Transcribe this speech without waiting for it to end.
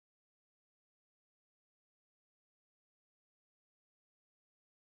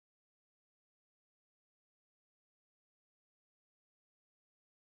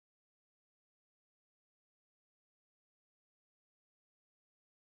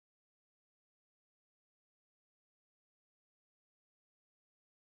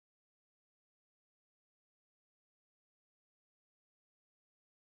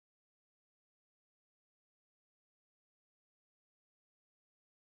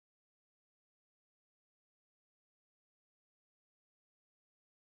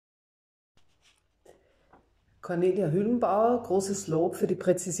Cornelia Hülmbauer, großes Lob für die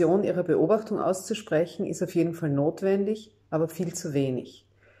Präzision ihrer Beobachtung auszusprechen, ist auf jeden Fall notwendig, aber viel zu wenig.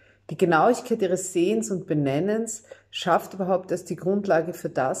 Die Genauigkeit ihres Sehens und Benennens schafft überhaupt erst die Grundlage für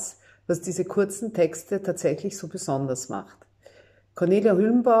das, was diese kurzen Texte tatsächlich so besonders macht. Cornelia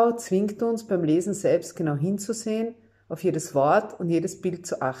Hülmbauer zwingt uns beim Lesen selbst genau hinzusehen, auf jedes Wort und jedes Bild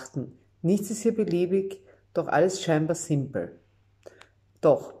zu achten. Nichts ist hier beliebig, doch alles scheinbar simpel.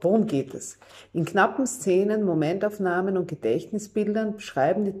 Doch, worum geht es? In knappen Szenen, Momentaufnahmen und Gedächtnisbildern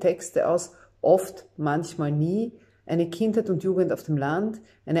beschreiben die Texte aus oft, manchmal nie, eine Kindheit und Jugend auf dem Land,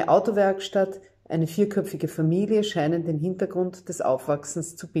 eine Autowerkstatt, eine vierköpfige Familie scheinen den Hintergrund des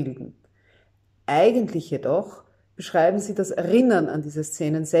Aufwachsens zu bilden. Eigentlich jedoch beschreiben sie das Erinnern an diese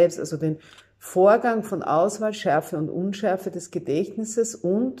Szenen selbst, also den Vorgang von Auswahl, Schärfe und Unschärfe des Gedächtnisses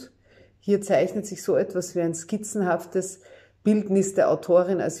und hier zeichnet sich so etwas wie ein skizzenhaftes Bildnis der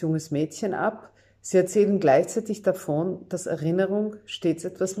Autorin als junges Mädchen ab. Sie erzählen gleichzeitig davon, dass Erinnerung stets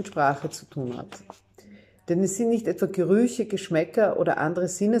etwas mit Sprache zu tun hat. Denn es sind nicht etwa Gerüche, Geschmäcker oder andere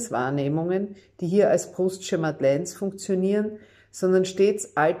Sinneswahrnehmungen, die hier als Proustsche Madeleines funktionieren, sondern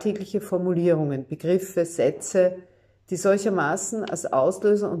stets alltägliche Formulierungen, Begriffe, Sätze, die solchermaßen als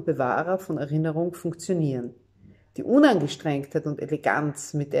Auslöser und Bewahrer von Erinnerung funktionieren. Die Unangestrengtheit und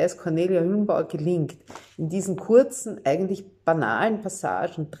Eleganz, mit der es Cornelia Hülmbauer gelingt, in diesen kurzen, eigentlich banalen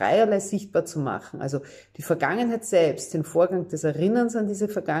Passagen dreierlei sichtbar zu machen, also die Vergangenheit selbst, den Vorgang des Erinnerns an diese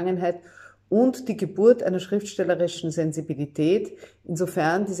Vergangenheit und die Geburt einer schriftstellerischen Sensibilität,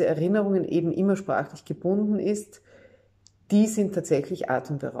 insofern diese Erinnerungen eben immer sprachlich gebunden ist, die sind tatsächlich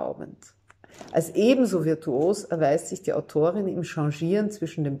atemberaubend. Als ebenso virtuos erweist sich die Autorin im Changieren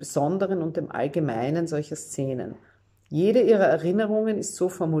zwischen dem Besonderen und dem Allgemeinen solcher Szenen. Jede ihrer Erinnerungen ist so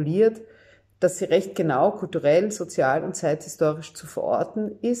formuliert, dass sie recht genau kulturell, sozial und zeithistorisch zu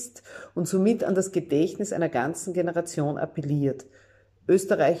verorten ist und somit an das Gedächtnis einer ganzen Generation appelliert.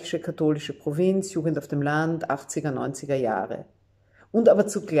 Österreichische katholische Provinz, Jugend auf dem Land, 80er, 90er Jahre. Und aber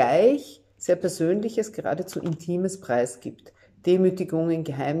zugleich sehr Persönliches, geradezu Intimes preisgibt. Demütigungen,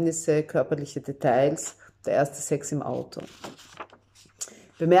 Geheimnisse, körperliche Details, der erste Sex im Auto.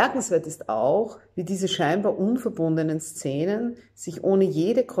 Bemerkenswert ist auch, wie diese scheinbar unverbundenen Szenen sich ohne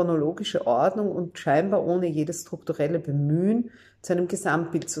jede chronologische Ordnung und scheinbar ohne jedes strukturelle Bemühen zu einem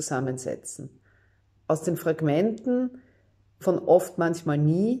Gesamtbild zusammensetzen. Aus den Fragmenten von oft, manchmal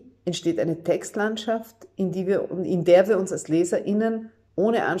nie entsteht eine Textlandschaft, in der wir uns als LeserInnen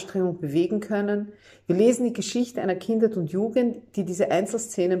ohne Anstrengung bewegen können. Wir lesen die Geschichte einer Kindheit und Jugend, die diese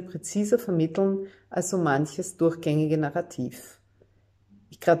Einzelszenen präziser vermitteln als so manches durchgängige Narrativ.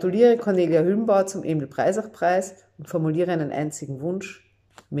 Ich gratuliere Cornelia Hülmbauer zum Emil Breisach-Preis und formuliere einen einzigen Wunsch: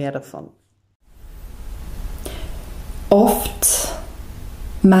 mehr davon. Oft,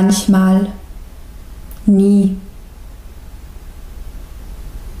 manchmal, nie.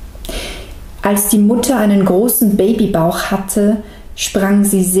 Als die Mutter einen großen Babybauch hatte, sprang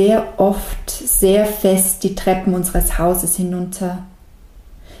sie sehr oft, sehr fest die Treppen unseres Hauses hinunter.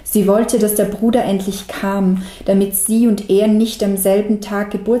 Sie wollte, dass der Bruder endlich kam, damit sie und er nicht am selben Tag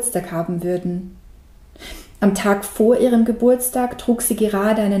Geburtstag haben würden. Am Tag vor ihrem Geburtstag trug sie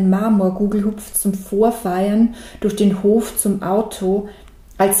gerade einen Marmorgugelhupf zum Vorfeiern durch den Hof zum Auto,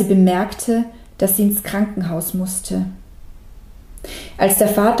 als sie bemerkte, dass sie ins Krankenhaus musste. Als der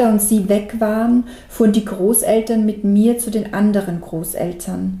Vater und sie weg waren, fuhren die Großeltern mit mir zu den anderen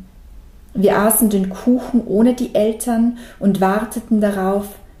Großeltern. Wir aßen den Kuchen ohne die Eltern und warteten darauf,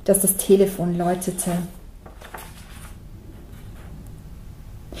 dass das Telefon läutete.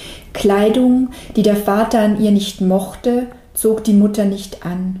 Kleidung, die der Vater an ihr nicht mochte, zog die Mutter nicht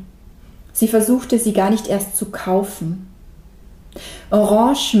an. Sie versuchte, sie gar nicht erst zu kaufen.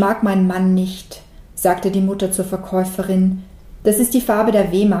 Orange mag mein Mann nicht, sagte die Mutter zur Verkäuferin. Das ist die Farbe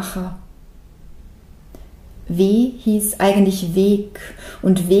der Wehmacher. Weh hieß eigentlich Weg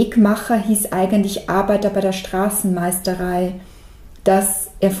und Wegmacher hieß eigentlich Arbeiter bei der Straßenmeisterei. Das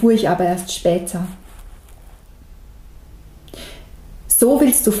erfuhr ich aber erst später. So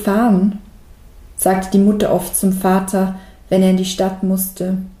willst du fahren, sagte die Mutter oft zum Vater, wenn er in die Stadt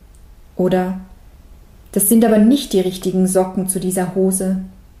musste. Oder, das sind aber nicht die richtigen Socken zu dieser Hose.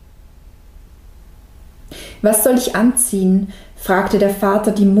 Was soll ich anziehen? Fragte der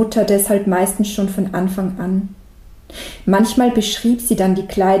Vater die Mutter deshalb meistens schon von Anfang an. Manchmal beschrieb sie dann die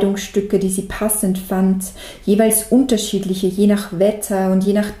Kleidungsstücke, die sie passend fand, jeweils unterschiedliche, je nach Wetter und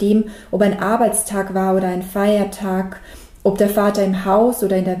je nachdem, ob ein Arbeitstag war oder ein Feiertag, ob der Vater im Haus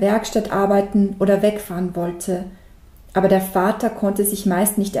oder in der Werkstatt arbeiten oder wegfahren wollte. Aber der Vater konnte sich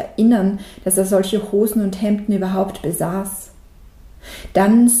meist nicht erinnern, dass er solche Hosen und Hemden überhaupt besaß.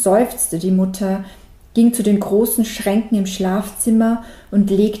 Dann seufzte die Mutter, ging zu den großen Schränken im Schlafzimmer und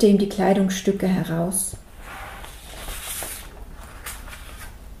legte ihm die Kleidungsstücke heraus.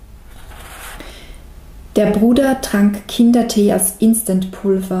 Der Bruder trank Kindertee aus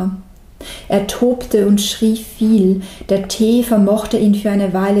Instantpulver. Er tobte und schrie viel, der Tee vermochte ihn für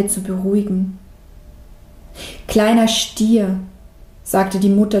eine Weile zu beruhigen. »Kleiner Stier«, sagte die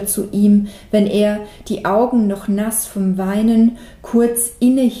Mutter zu ihm, wenn er, die Augen noch nass vom Weinen, kurz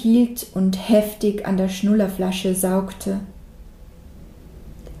innehielt und heftig an der Schnullerflasche saugte.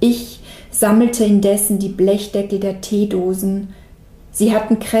 Ich sammelte indessen die Blechdeckel der Teedosen. Sie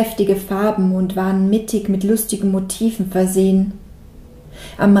hatten kräftige Farben und waren mittig mit lustigen Motiven versehen.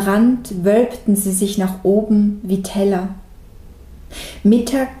 Am Rand wölbten sie sich nach oben wie Teller.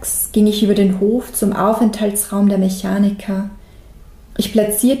 Mittags ging ich über den Hof zum Aufenthaltsraum der Mechaniker. Ich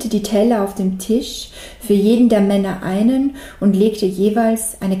platzierte die Teller auf dem Tisch, für jeden der Männer einen und legte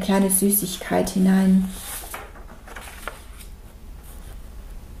jeweils eine kleine Süßigkeit hinein.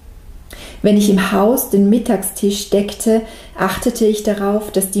 Wenn ich im Haus den Mittagstisch deckte, achtete ich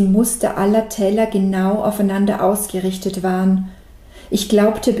darauf, dass die Muster aller Teller genau aufeinander ausgerichtet waren. Ich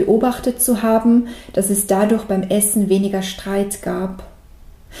glaubte beobachtet zu haben, dass es dadurch beim Essen weniger Streit gab.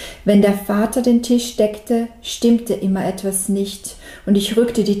 Wenn der Vater den Tisch deckte, stimmte immer etwas nicht, und ich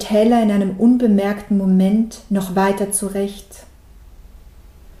rückte die Teller in einem unbemerkten Moment noch weiter zurecht.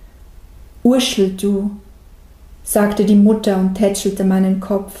 »Urschel, du«, sagte die Mutter und tätschelte meinen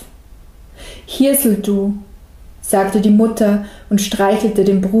Kopf. »Hirsel, du«, sagte die Mutter und streichelte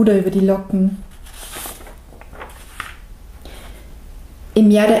den Bruder über die Locken. Im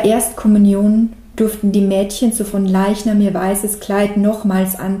Jahr der Erstkommunion durften die Mädchen zu von Leichnam ihr weißes Kleid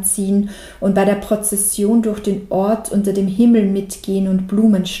nochmals anziehen und bei der Prozession durch den Ort unter dem Himmel mitgehen und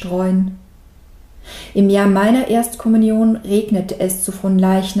Blumen streuen. Im Jahr meiner Erstkommunion regnete es zu von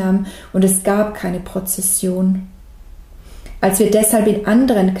Leichnam und es gab keine Prozession. Als wir deshalb in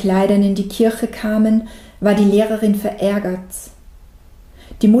anderen Kleidern in die Kirche kamen, war die Lehrerin verärgert.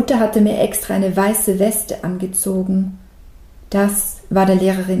 Die Mutter hatte mir extra eine weiße Weste angezogen. Das war der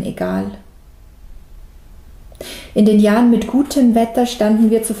Lehrerin egal. In den Jahren mit gutem Wetter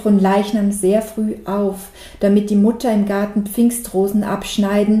standen wir zu Fronleichnam sehr früh auf, damit die Mutter im Garten Pfingstrosen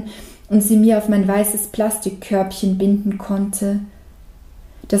abschneiden und sie mir auf mein weißes Plastikkörbchen binden konnte.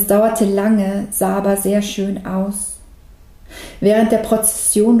 Das dauerte lange, sah aber sehr schön aus. Während der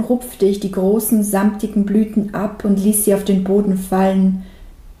Prozession rupfte ich die großen, samtigen Blüten ab und ließ sie auf den Boden fallen.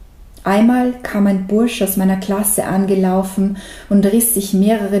 Einmal kam ein Bursch aus meiner Klasse angelaufen und riss sich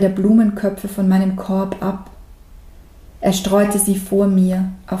mehrere der Blumenköpfe von meinem Korb ab. Er streute sie vor mir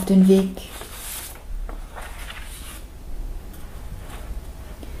auf den Weg.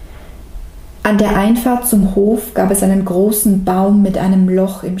 An der Einfahrt zum Hof gab es einen großen Baum mit einem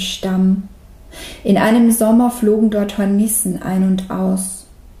Loch im Stamm. In einem Sommer flogen dort Hornissen ein und aus.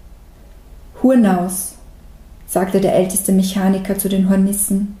 »Hurnaus«, sagte der älteste Mechaniker zu den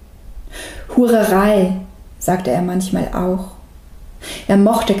Hornissen. »Hurerei«, sagte er manchmal auch. Er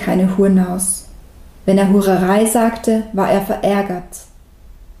mochte keine Hurnaus. Wenn er Hurerei sagte, war er verärgert.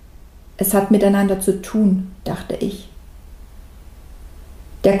 Es hat miteinander zu tun, dachte ich.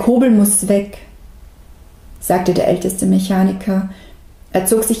 »Der Kobel muss weg«, sagte der älteste Mechaniker. Er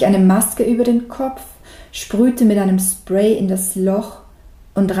zog sich eine Maske über den Kopf, sprühte mit einem Spray in das Loch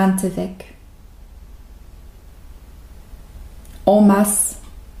und rannte weg. »En masse«,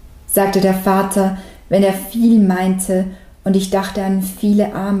 sagte der Vater, wenn er viel meinte, und ich dachte an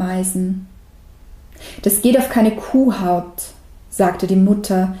viele Ameisen. »Das geht auf keine Kuhhaut«, sagte die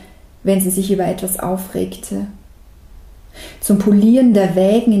Mutter, wenn sie sich über etwas aufregte. Zum Polieren der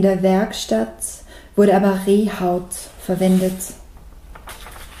Wägen in der Werkstatt wurde aber Rehhaut verwendet.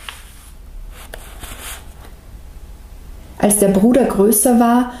 Als der Bruder größer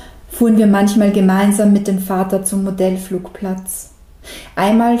war, fuhren wir manchmal gemeinsam mit dem Vater zum Modellflugplatz.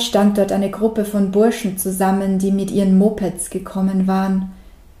 Einmal stand dort eine Gruppe von Burschen zusammen, die mit ihren Mopeds gekommen waren.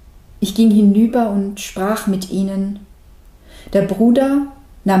 Ich ging hinüber und sprach mit ihnen. Der Bruder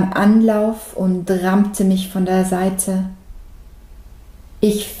nahm Anlauf und rammte mich von der Seite.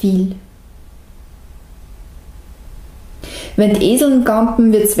 Ich fiel. »Wenn die Eseln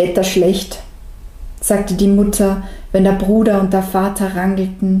gampen, wird's Wetter schlecht«, sagte die Mutter, wenn der Bruder und der Vater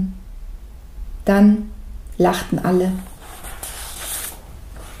rangelten. Dann lachten alle.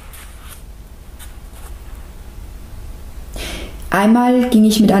 Einmal ging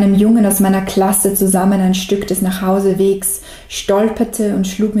ich mit einem Jungen aus meiner Klasse zusammen ein Stück des Nachhausewegs, stolperte und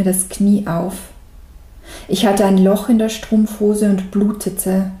schlug mir das Knie auf. Ich hatte ein Loch in der Strumpfhose und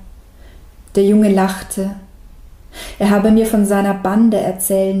blutete. Der Junge lachte. Er habe mir von seiner Bande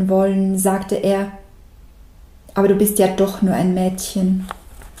erzählen wollen, sagte er. aber du bist ja doch nur ein Mädchen.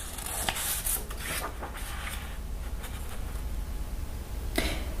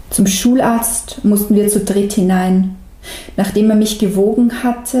 Zum Schularzt mussten wir zu dritt hinein. Nachdem er mich gewogen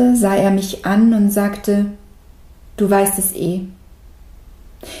hatte, sah er mich an und sagte, du weißt es eh.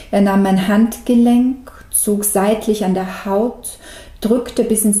 Er nahm mein Handgelenk, zog seitlich an der Haut, drückte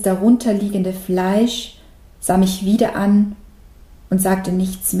bis ins darunterliegende Fleisch, sah mich wieder an und sagte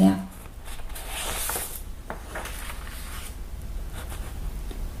nichts mehr.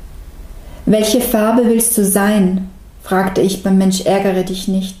 Welche Farbe willst du sein? Fragte ich beim Mensch ärgere dich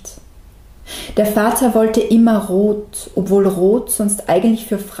nicht. Der Vater wollte immer rot, obwohl rot sonst eigentlich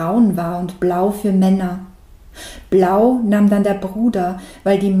für Frauen war und blau für Männer. Blau nahm dann der Bruder,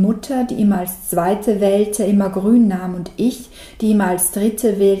 weil die Mutter, die immer als zweite wählte, immer grün nahm und ich, die immer als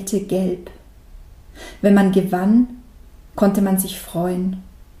dritte wählte, gelb. Wenn man gewann, konnte man sich freuen.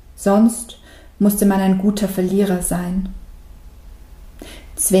 Sonst musste man ein guter Verlierer sein.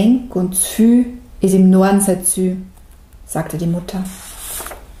 Zwenk und Zfü ist im Norden Zü, sagte die Mutter.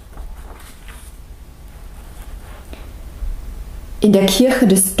 In der Kirche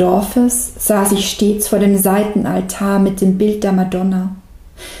des Dorfes saß ich stets vor dem Seitenaltar mit dem Bild der Madonna.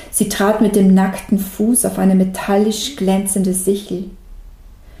 Sie trat mit dem nackten Fuß auf eine metallisch glänzende Sichel.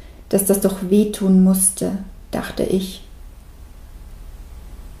 Dass das doch wehtun musste, dachte ich.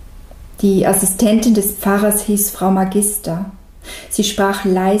 Die Assistentin des Pfarrers hieß Frau Magister. Sie sprach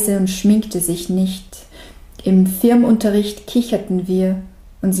leise und schminkte sich nicht. Im Firmenunterricht kicherten wir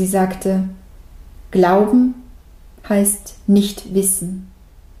und sie sagte, Glauben heißt nicht wissen.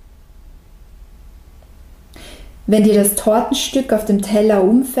 Wenn dir das Tortenstück auf dem Teller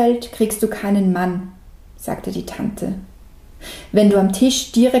umfällt, kriegst du keinen Mann, sagte die Tante. Wenn du am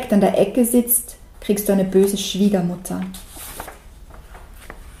Tisch direkt an der Ecke sitzt, kriegst du eine böse Schwiegermutter.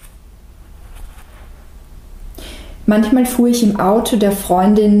 Manchmal fuhr ich im Auto der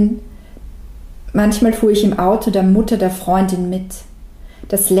Mutter der Freundin mit.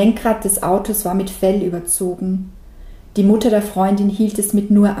 Das Lenkrad des Autos war mit Fell überzogen. Die Mutter der Freundin hielt es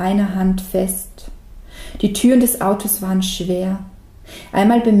mit nur einer Hand fest. Die Türen des Autos waren schwer.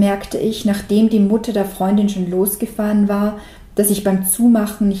 Einmal bemerkte ich, nachdem die Mutter der Freundin schon losgefahren war, dass ich beim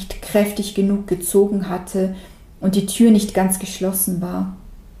Zumachen nicht kräftig genug gezogen hatte und die Tür nicht ganz geschlossen war.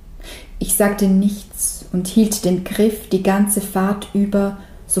 Ich sagte nichts und hielt den Griff die ganze Fahrt über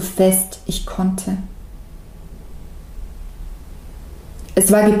so fest ich konnte.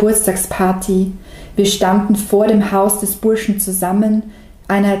 Es war Geburtstagsparty. Wir standen vor dem Haus des Burschen zusammen.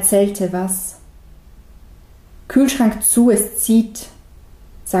 Einer erzählte was. Kühlschrank zu, es zieht,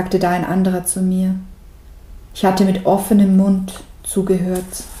 sagte da ein anderer zu mir. Ich hatte mit offenem Mund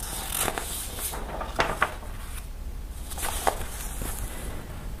zugehört.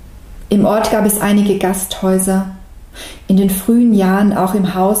 Im Ort gab es einige Gasthäuser. In den frühen Jahren auch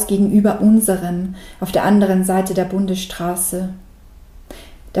im Haus gegenüber unserem, auf der anderen Seite der Bundesstraße.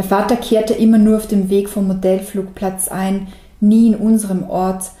 Der Vater kehrte immer nur auf dem Weg vom Modellflugplatz ein, nie in unserem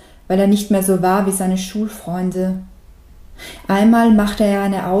Ort, weil er nicht mehr so war wie seine Schulfreunde. Einmal machte er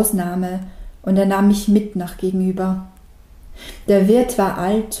eine Ausnahme und er nahm mich mit nach gegenüber. Der Wirt war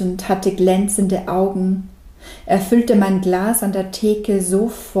alt und hatte glänzende Augen. Er füllte mein Glas an der Theke so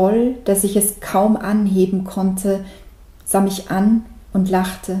voll, dass ich es kaum anheben konnte, sah mich an und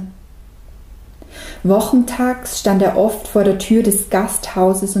lachte. Wochentags stand er oft vor der Tür des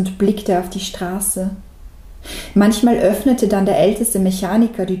Gasthauses und blickte auf die Straße. Manchmal öffnete dann der älteste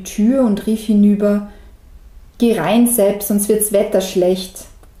Mechaniker die Tür und rief hinüber, »Geh rein, Sepp, sonst wird's Wetter schlecht.«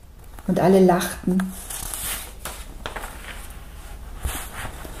 Und alle lachten.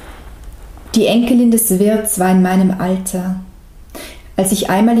 Die Enkelin des Wirts war in meinem Alter. Als ich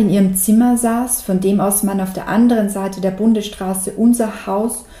einmal in ihrem Zimmer saß, von dem aus man auf der anderen Seite der Bundesstraße unser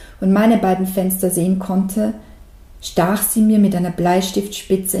Haus und meine beiden Fenster sehen konnte, stach sie mir mit einer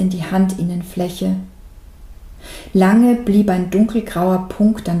Bleistiftspitze in die Handinnenfläche. Lange blieb ein dunkelgrauer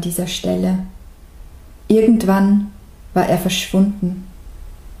Punkt an dieser Stelle. Irgendwann war er verschwunden.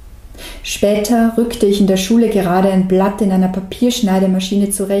 Später rückte ich in der Schule gerade ein Blatt in einer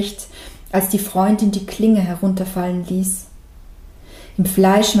Papierschneidemaschine zurecht, als die Freundin die Klinge herunterfallen ließ. Im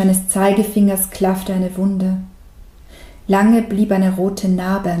Fleisch meines Zeigefingers klaffte eine Wunde. Lange blieb eine rote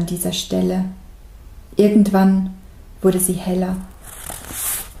Narbe an dieser Stelle. Irgendwann wurde sie heller.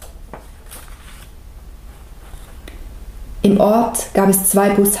 Im Ort gab es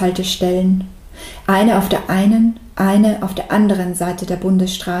 2 Bushaltestellen, eine auf der einen, eine auf der anderen Seite der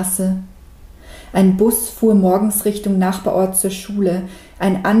Bundesstraße. Ein Bus fuhr morgens Richtung Nachbarort zur Schule,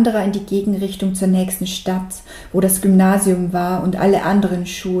 ein anderer in die Gegenrichtung zur nächsten Stadt, wo das Gymnasium war und alle anderen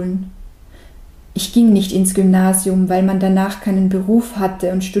Schulen. Ich ging nicht ins Gymnasium, weil man danach keinen Beruf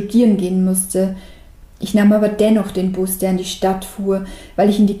hatte und studieren gehen musste. Ich nahm aber dennoch den Bus, der in die Stadt fuhr, weil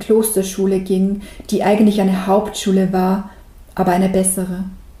ich in die Klosterschule ging, die eigentlich eine Hauptschule war, aber eine bessere.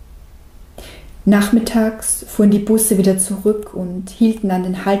 Nachmittags fuhren die Busse wieder zurück und hielten an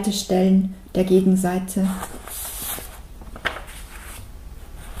den Haltestellen der Gegenseite.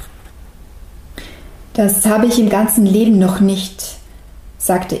 Das habe ich im ganzen Leben noch nicht,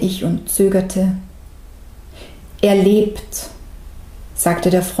 sagte ich und zögerte. Er lebt, sagte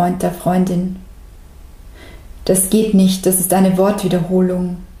der Freund der Freundin. Das geht nicht, das ist eine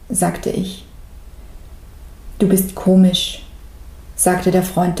Wortwiederholung, sagte ich. Du bist komisch, sagte der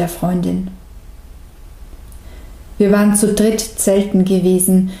Freund der Freundin. Wir waren zu dritt zelten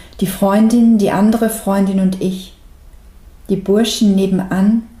gewesen, die Freundin, die andere Freundin und ich. Die Burschen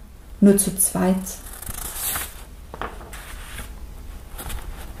nebenan, nur zu zweit.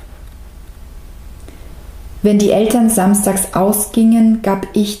 Wenn die Eltern samstags ausgingen, gab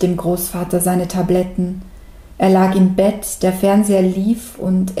ich dem Großvater seine Tabletten. Er lag im Bett, der Fernseher lief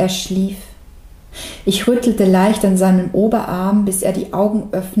und er schlief. Ich rüttelte leicht an seinem Oberarm, bis er die Augen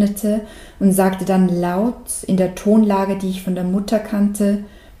öffnete und sagte dann laut, in der Tonlage, die ich von der Mutter kannte,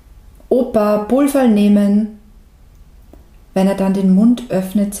 »Opa, Pulverl nehmen!« Wenn er dann den Mund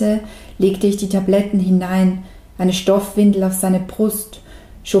öffnete, legte ich die Tabletten hinein, eine Stoffwindel auf seine Brust,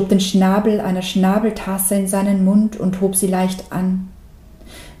 schob den Schnabel einer Schnabeltasse in seinen Mund und hob sie leicht an.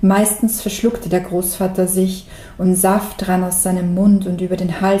 Meistens verschluckte der Großvater sich und Saft rann aus seinem Mund und über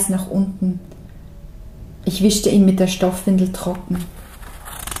den Hals nach unten. Ich wischte ihn mit der Stoffwindel trocken.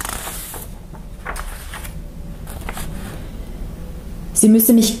 Sie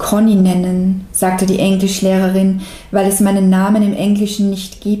müsse mich Conny nennen, sagte die Englischlehrerin, weil es meinen Namen im Englischen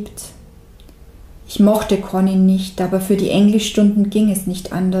nicht gibt. Ich mochte Conny nicht, aber für die Englischstunden ging es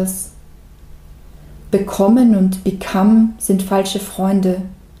nicht anders. Bekommen und become sind falsche Freunde,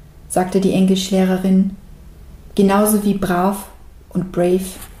 sagte die Englischlehrerin, genauso wie brav und brave.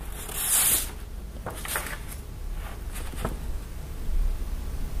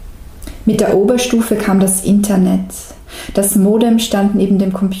 Mit der Oberstufe kam das Internet. Das Modem stand neben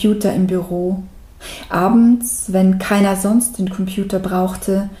dem Computer im Büro. Abends, wenn keiner sonst den Computer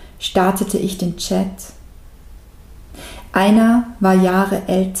brauchte, startete ich den Chat. Einer war Jahre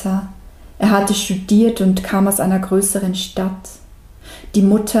älter. Er hatte studiert und kam aus einer größeren Stadt. Die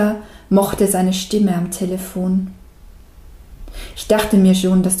Mutter mochte seine Stimme am Telefon. »Ich dachte mir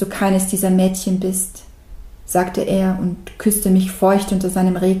schon, dass du keines dieser Mädchen bist«, sagte er und küsste mich feucht unter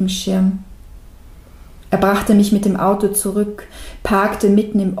seinem Regenschirm. Er brachte mich mit dem Auto zurück, parkte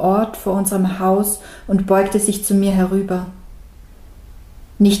mitten im Ort vor unserem Haus und beugte sich zu mir herüber.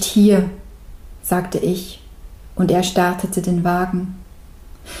 »Nicht hier«, sagte ich, und er startete den Wagen.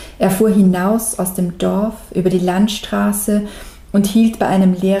 Er fuhr hinaus aus dem Dorf über die Landstraße und hielt bei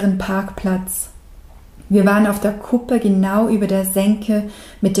einem leeren Parkplatz. Wir waren auf der Kuppe genau über der Senke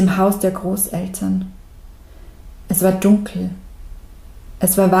mit dem Haus der Großeltern. Es war dunkel.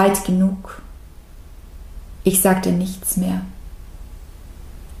 Es war weit genug. Ich sagte nichts mehr.